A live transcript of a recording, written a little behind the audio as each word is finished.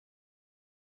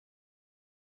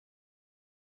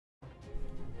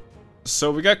So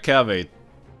we got Cavate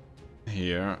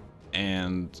here,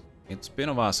 and it's been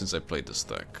a while since I played this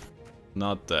deck.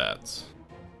 Not that.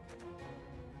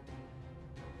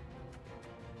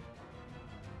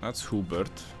 That's Hubert.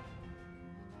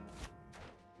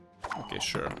 Okay,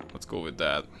 sure. Let's go with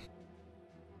that.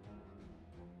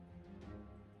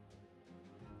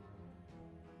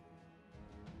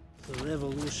 The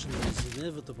revolution is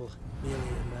inevitable, merely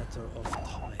a matter of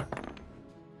time.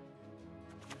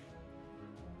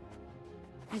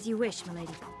 As you wish, my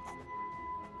lady.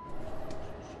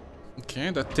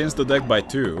 Okay, that thins the deck by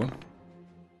 2.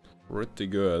 Pretty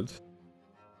good.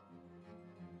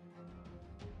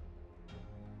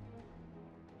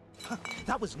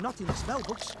 That was not in the spell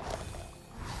books.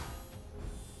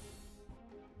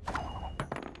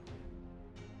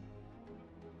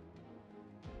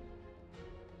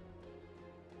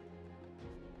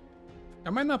 I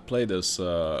might not play this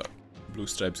Blue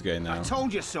Stripes guy now. I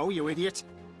told you so, you idiot.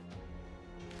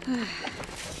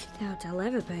 Doubt I'll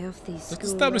ever pay off these Let's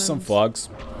school establish some loans. fogs.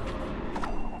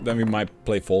 Then we might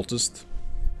play Foltest.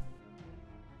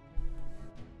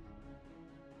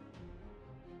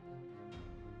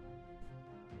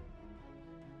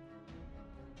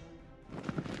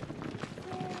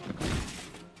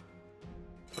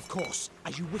 Of course,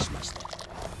 as you wish, master.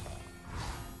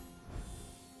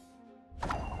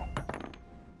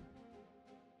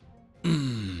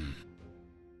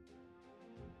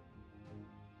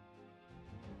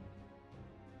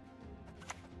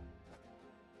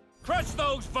 Crush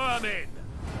those vermin!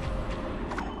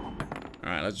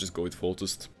 Alright, let's just go with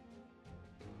Foltest.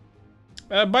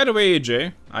 By the way,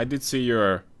 AJ, I did see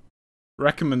your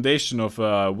recommendation of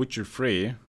Witcher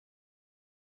 3.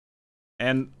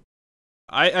 And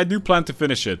I do plan to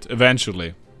finish it,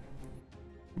 eventually.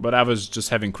 But I was just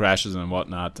having crashes and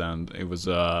whatnot, and it was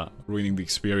ruining the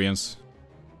experience.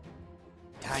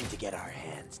 Time to get our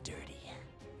hands dirty.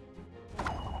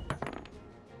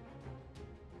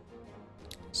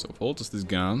 So Foltest is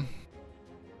gone.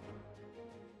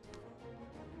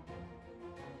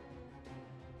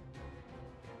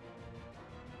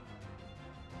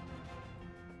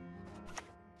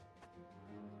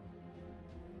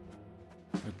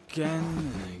 Again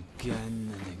and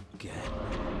again and again.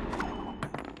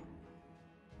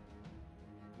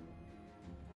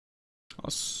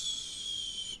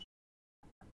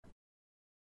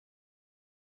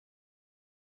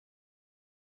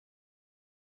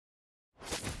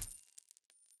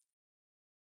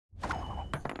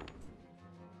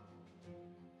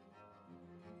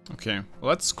 Okay,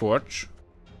 let's Scorch.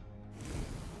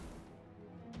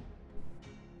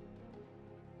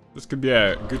 This could be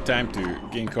a good time to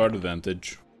gain card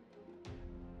advantage.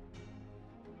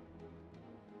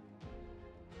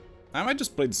 I might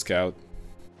just play the Scout.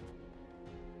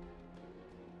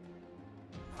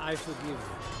 I forgive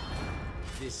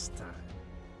you. This time.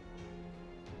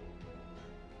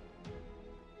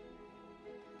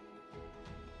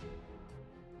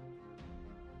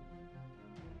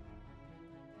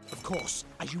 Of course,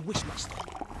 as you wish, master.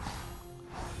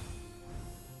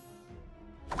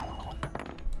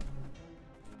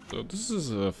 So this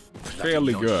is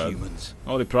fairly good.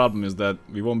 Only problem is that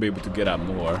we won't be able to get out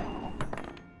more.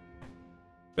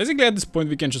 Basically at this point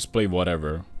we can just play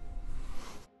whatever.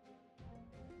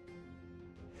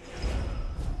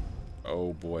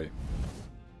 Oh boy.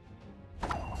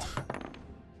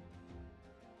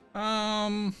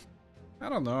 I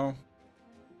don't know.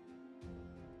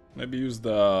 Maybe use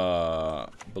the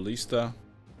Ballista.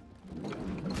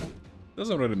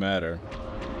 Doesn't really matter.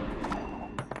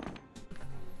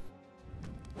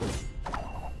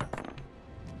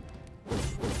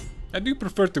 I do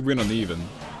prefer to win on even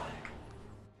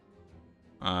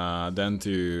than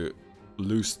to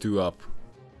lose 2 up.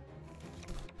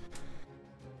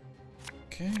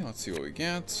 Okay, let's see what we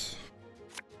get.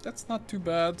 That's not too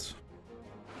bad.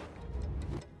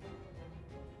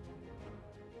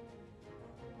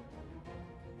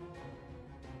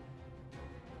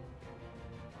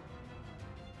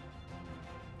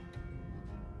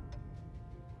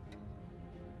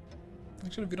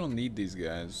 Actually, we don't need these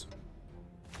guys.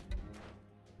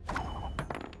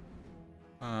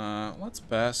 Let's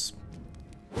pass.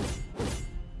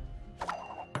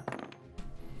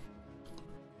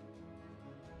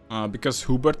 Because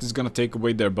Hubert is gonna take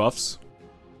away their buffs.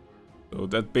 So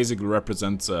that basically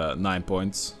represents 9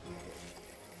 points.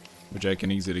 Which I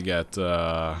can easily get,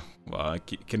 well, I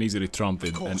can easily trump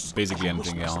it and basically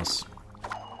anything else.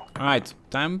 Alright,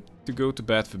 time to go to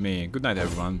bed for me. Good night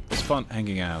everyone. It's fun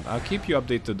hanging out. I'll keep you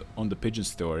updated on the pigeon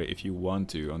story if you want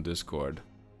to on Discord.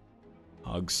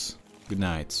 Hugs. Good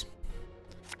night.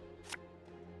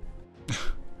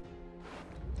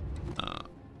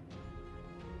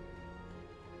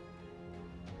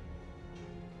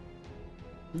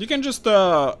 You can just,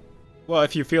 well,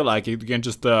 if you feel like it, you can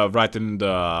just write in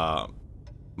the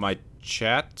my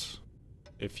chat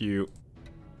if you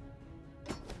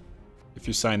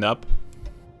signed up.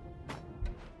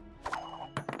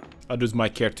 Others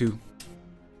might care too.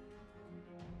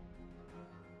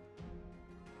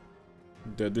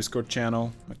 The Discord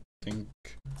channel, I think,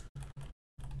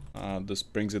 this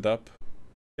brings it up.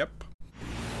 Yep.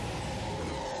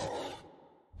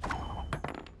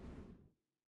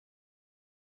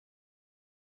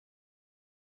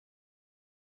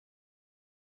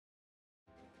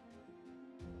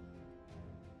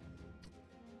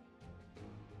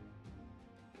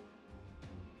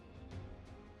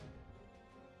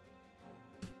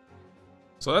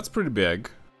 So that's pretty big.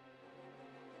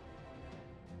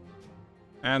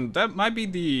 And that might be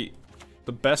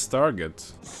the best target.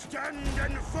 Stand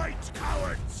and fight,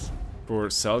 cowards!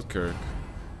 For Selkirk.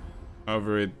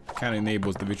 However, it kind of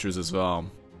enables the Witchers as well.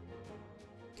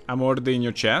 I'm already in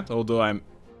your chat, although I'm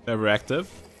never active.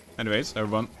 Anyways,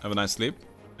 everyone, have a nice sleep.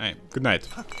 Hey, good night.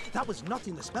 That was not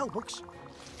in the spell books.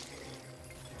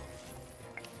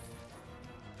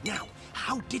 Now,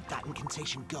 how did that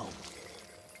incantation go?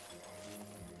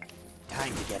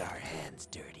 Time to get our hands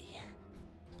dirty.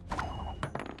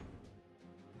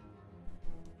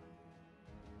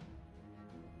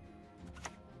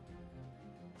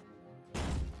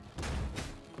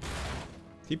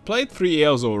 He played 3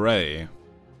 AOs already.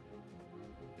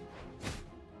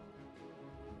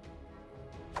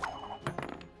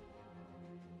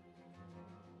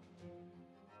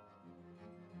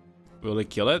 Will he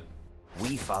kill it?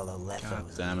 We follow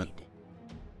Letho's God damn it. lead.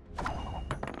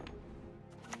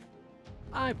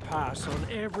 I pass on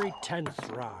every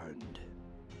 10th round.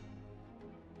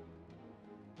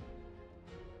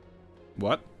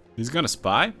 What? He's gonna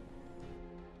spy?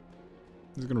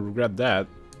 He's gonna regret that.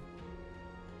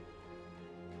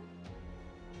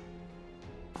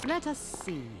 Let us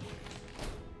see.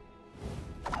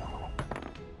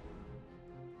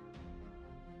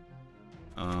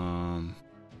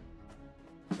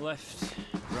 Left,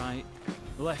 right,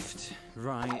 left,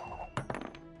 right.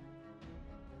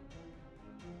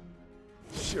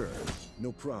 Sure,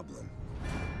 no problem.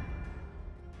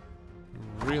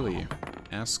 Really?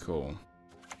 Asshole.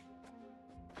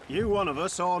 You one of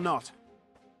us or not?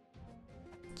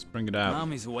 Let's bring it out.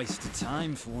 Army's a waste of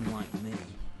time for one like me.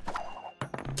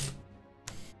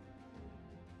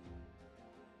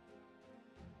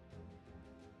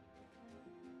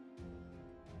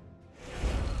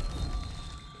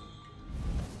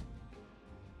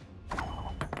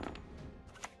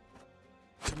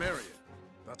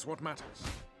 That's what matters.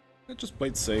 I just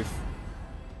played safe.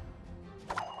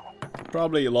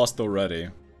 Probably lost already.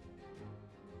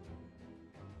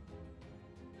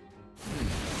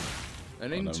 An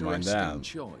never mind interesting that.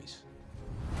 choice.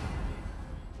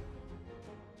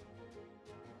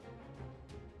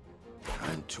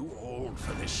 I'm too old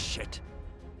for this shit.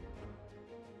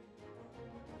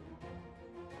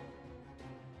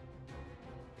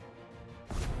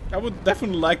 I would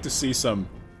definitely like to see some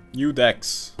new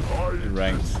decks in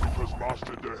ranked. Because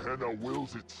Master Gehenna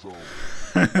wills it so.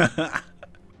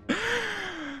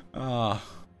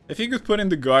 If you could put in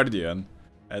the Guardian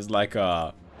as like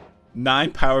a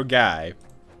 9 power guy,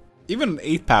 even an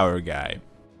 8 power guy,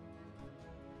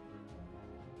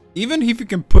 even if you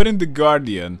can put in the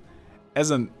Guardian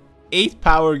as an 8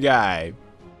 power guy,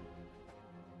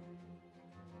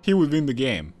 he would win the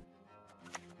game.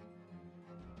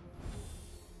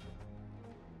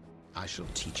 I shall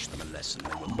teach them a lesson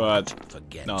they will But not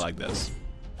forget. not like this.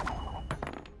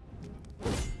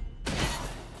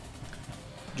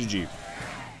 GG.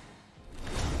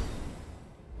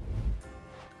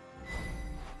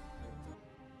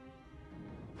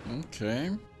 Okay.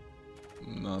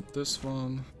 Not this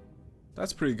one.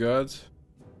 That's pretty good.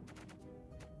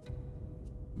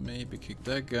 Maybe kick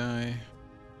that guy.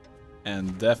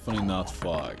 And definitely not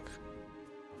Fog.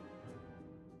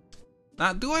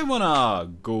 Now, do I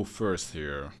wanna go first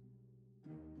here?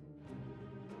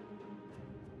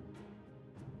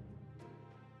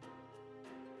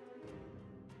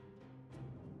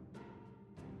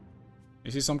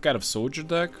 Is he some kind of soldier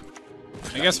deck?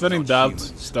 I guess when in doubt,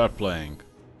 start playing.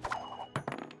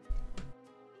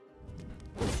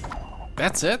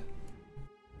 That's it?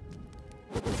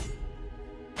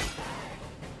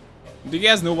 Do you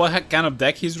guys know what kind of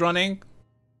deck he's running?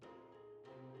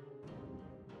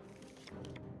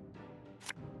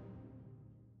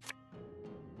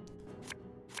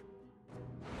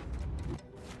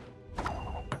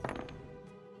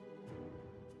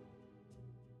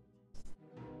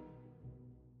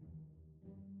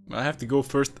 I have to go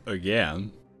first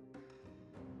again.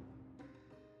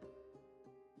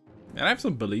 And I have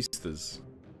some ballistas.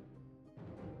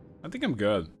 I think I'm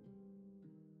good.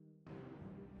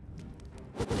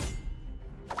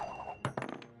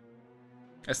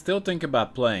 I still think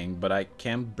about playing, but I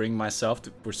can't bring myself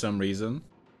to, for some reason.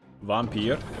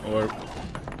 Vampire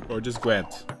or just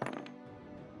Gwent.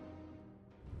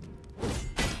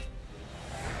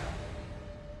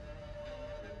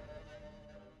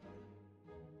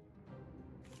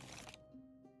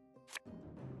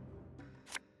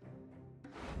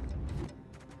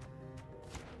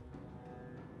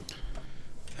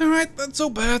 Alright, not so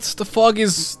bad. The fog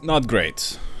is not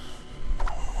great.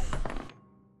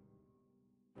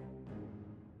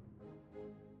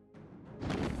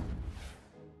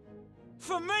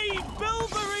 For me,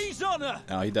 Bilberry's honor!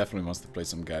 Oh, he definitely wants to play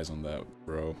some guys on that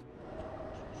row.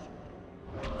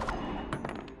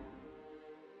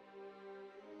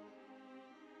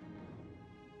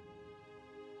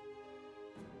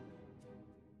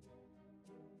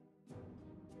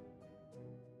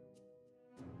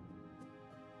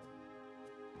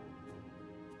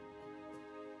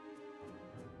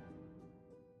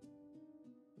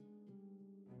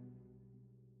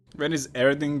 When is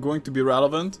everything going to be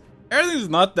relevant? Everything is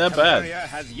not that bad.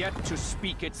 Has yet to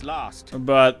speak its last.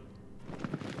 But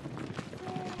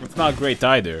it's not great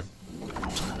either.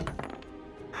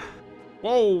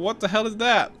 Whoa, what the hell is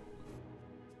that?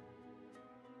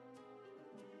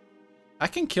 I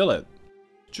can kill it.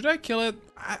 Should I kill it?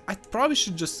 I probably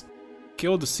should just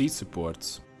kill the seed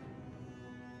supports.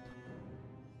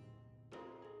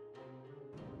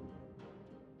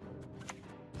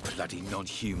 Bloody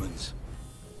non-humans.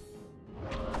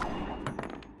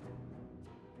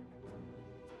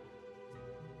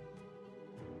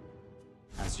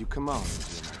 As you command,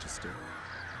 Your Majesty.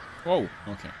 Whoa,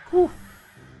 okay. Whew.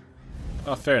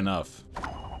 Oh, fair enough.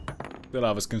 Still,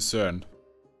 I was concerned.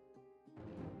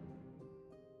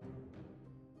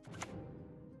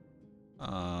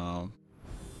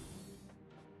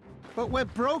 But we're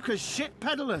broke as shit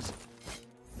peddlers.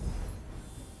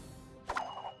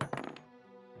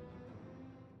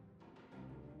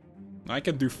 I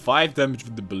can do 5 damage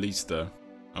with the ballista.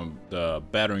 The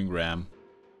battering ram.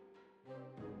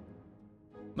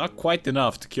 Not quite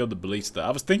enough to kill the ballista. I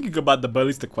was thinking about the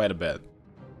ballista quite a bit.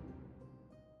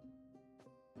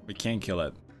 We can't kill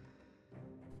it.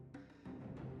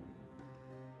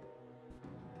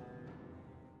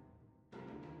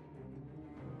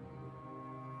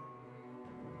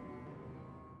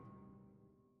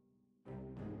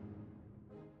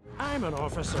 I'm an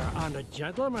officer and a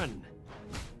gentleman.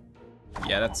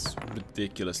 Yeah, that's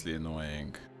ridiculously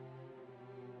annoying.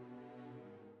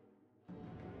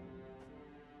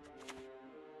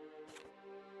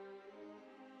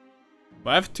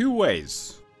 But I have 2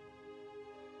 ways.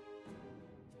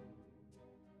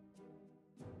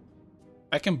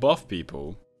 I can buff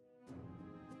people.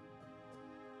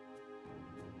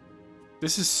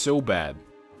 This is so bad.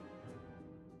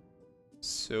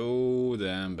 So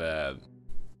damn bad.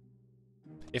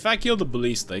 If I kill the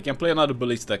ballista, I can play another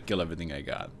ballista, kill everything I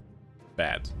got.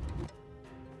 Bad.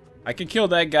 I can kill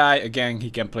that guy, again,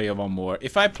 he can play 1 more.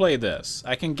 If I play this,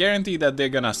 I can guarantee that they're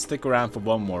gonna stick around for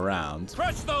 1 more round.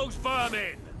 Crush those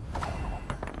vermin!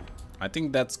 I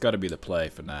think that's gotta be the play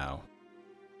for now.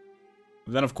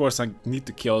 Then of course I need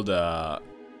to kill the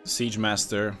Siege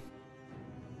Master.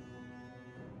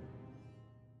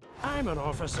 I'm an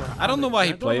officer. I don't know and a why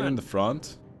he played in gentleman. the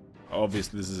front.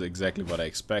 Obviously this is exactly what I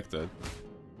expected.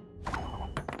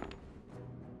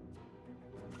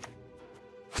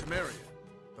 Temerian.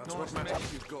 That's what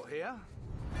matters. You've got here?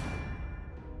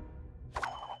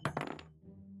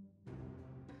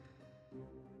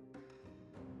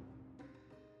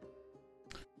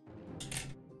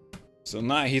 So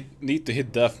now I need to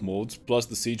hit death modes plus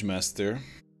the Siege Master.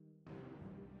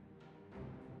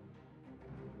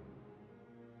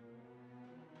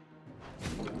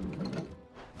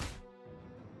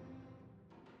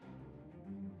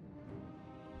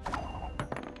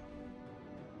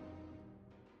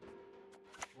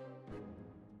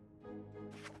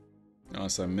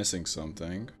 Unless I'm missing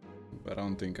something, but I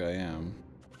don't think I am.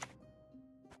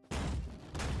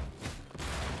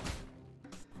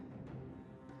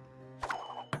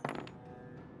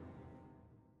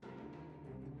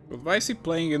 But why is he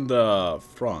playing in the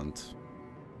front?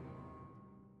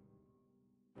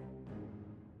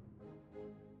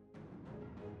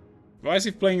 Why is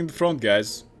he playing in the front,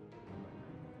 guys?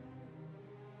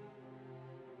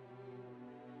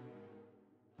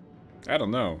 I don't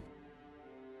know.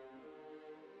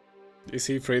 Is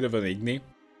he afraid of an Igni?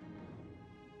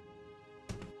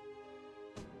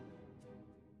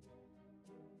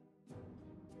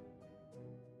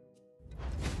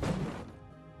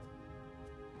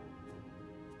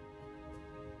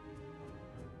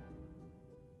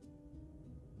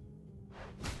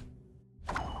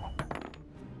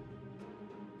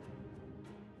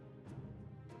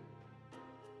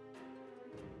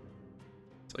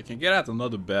 So I can get out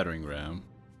another battering ram.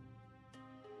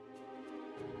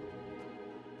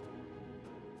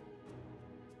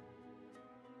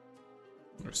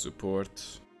 Or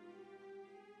support.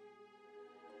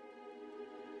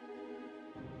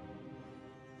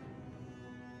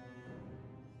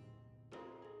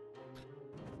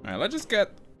 Alright, let's just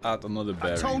get out another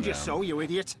battering ram. I told you so, you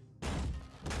idiot.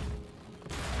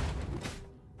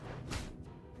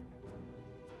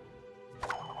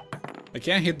 I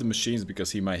can't hit the machines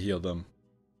because he might heal them.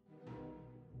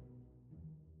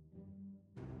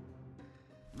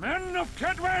 Men of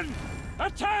Kedwen,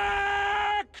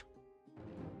 attack!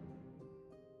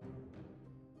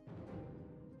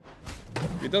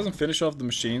 If he doesn't finish off the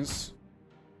machines,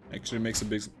 actually makes a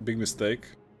big mistake.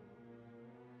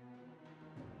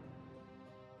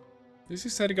 Is he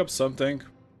setting up something?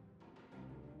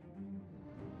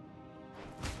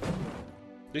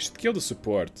 He should kill the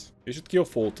support. He should kill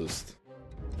Foltest.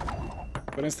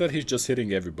 But instead he's just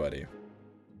hitting everybody.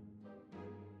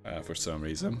 For some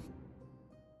reason.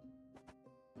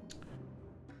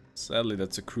 Sadly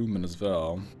that's a crewman as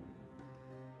well.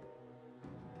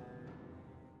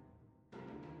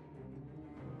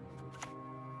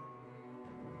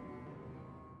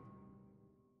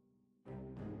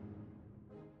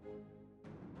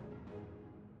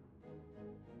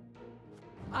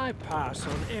 I pass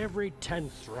on every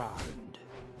 10th round.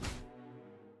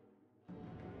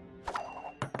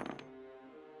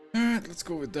 Alright, let's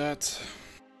go with that.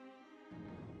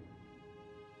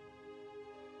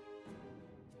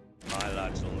 My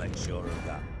lads will make sure of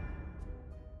that.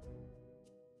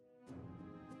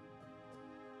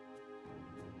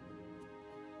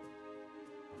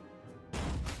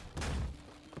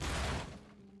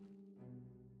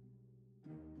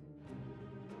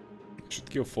 Should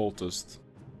kill Foltest.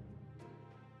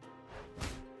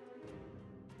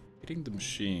 Hitting the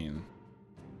machine.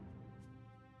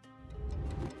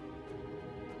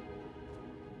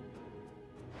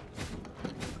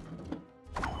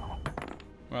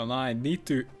 Well, now I need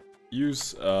to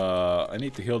use. I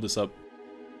need to heal this up,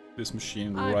 this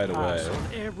machine right I pass away. on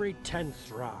every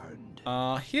 10th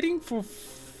round. Hitting for.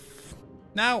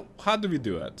 Now, how do we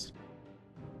do it?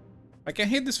 I can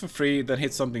hit this for free, then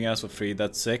hit something else for free.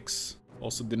 That's 6.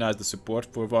 Also denies the support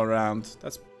for 1 round.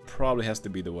 That's probably has to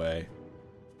be the way.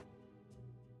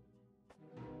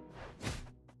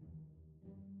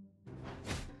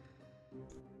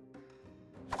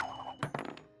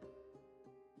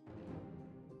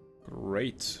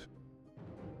 Great.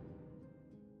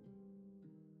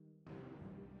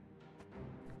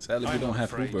 Sadly, we don't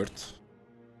have Hubert.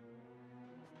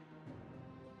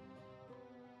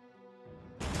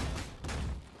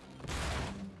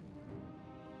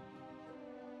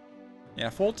 Yeah,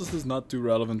 Foltest is not too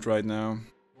relevant right now.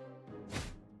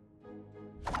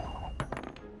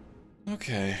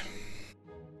 Okay.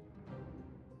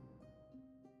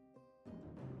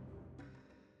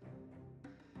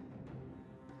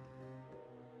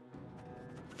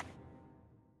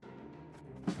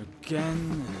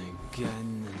 Again and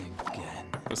again and again.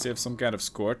 Does he have some kind of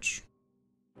scorch?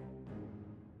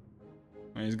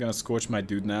 He's gonna scorch my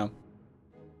dude now.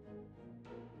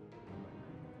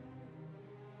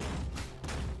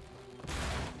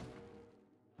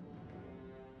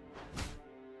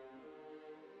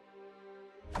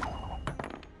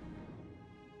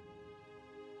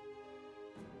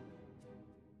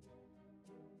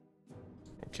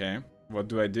 Okay, what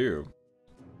do I do?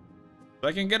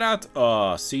 I can get out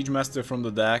Siege Master from the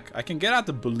deck. I can get out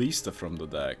the Ballista from the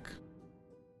deck.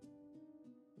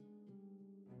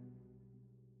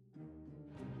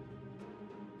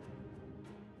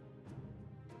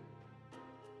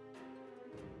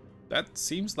 That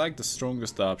seems like the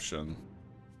strongest option.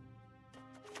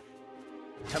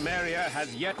 Temeria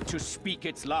has yet to speak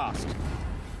its last.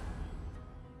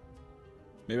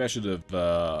 Maybe I should have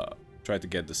tried to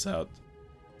get this out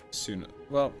sooner.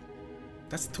 Well,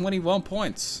 that's 21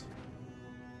 points.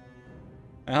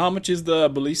 And how much is the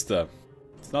Ballista?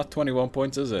 It's not 21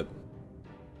 points, is it?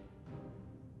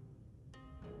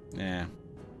 Yeah.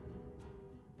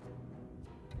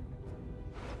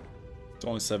 It's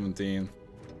only 17.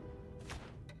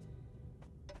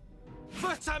 For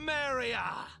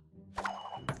Temeria!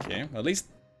 Okay, at least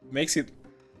makes it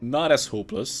not as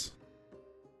hopeless.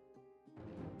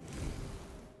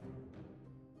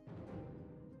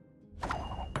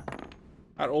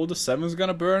 Are all the 7s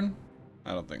gonna burn?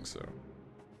 I don't think so.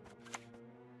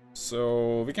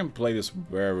 So we can play this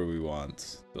wherever we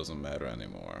want. Doesn't matter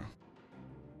anymore.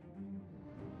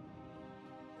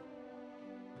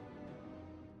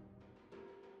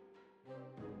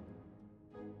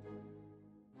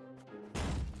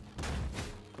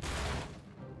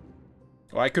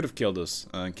 Oh, I could have killed this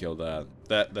and killed that.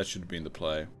 That should have been the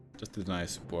play. Just to deny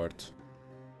support.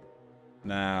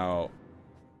 Now,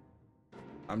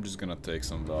 I'm just gonna take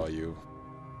some value.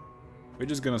 We're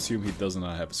just gonna assume he does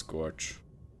not have a Scorch.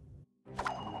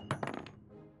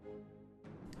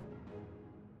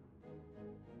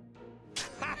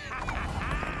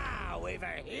 We've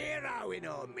a hero in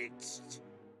our midst.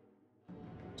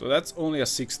 So that's only a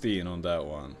 16 on that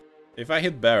one. If I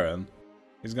hit Baron,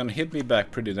 he's gonna hit me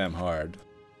back pretty damn hard.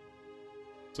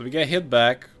 So we get hit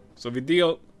back. So we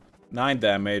deal 9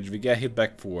 damage, we get hit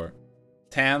back for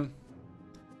 10.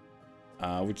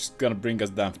 Which is gonna bring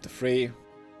us down to 3.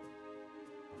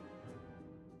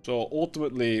 So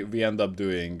ultimately we end up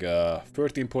doing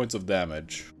 13 points of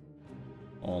damage.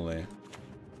 Only.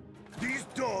 These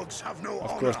dogs have no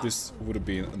Of course this would have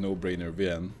been a no-brainer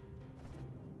win.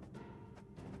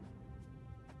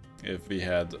 If we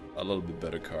had a little bit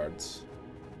better cards.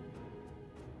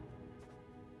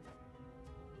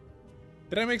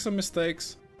 Did I make some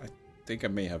mistakes? I think I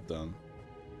may have done.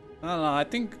 No, I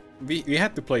think we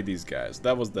had to play these guys.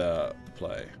 That was the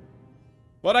play.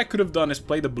 What I could have done is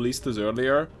play the ballistas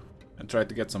earlier and try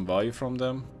to get some value from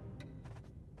them.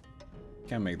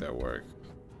 Can't make that work.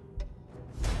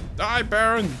 Die,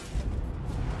 Baron!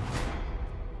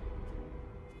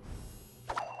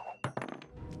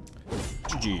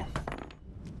 GG.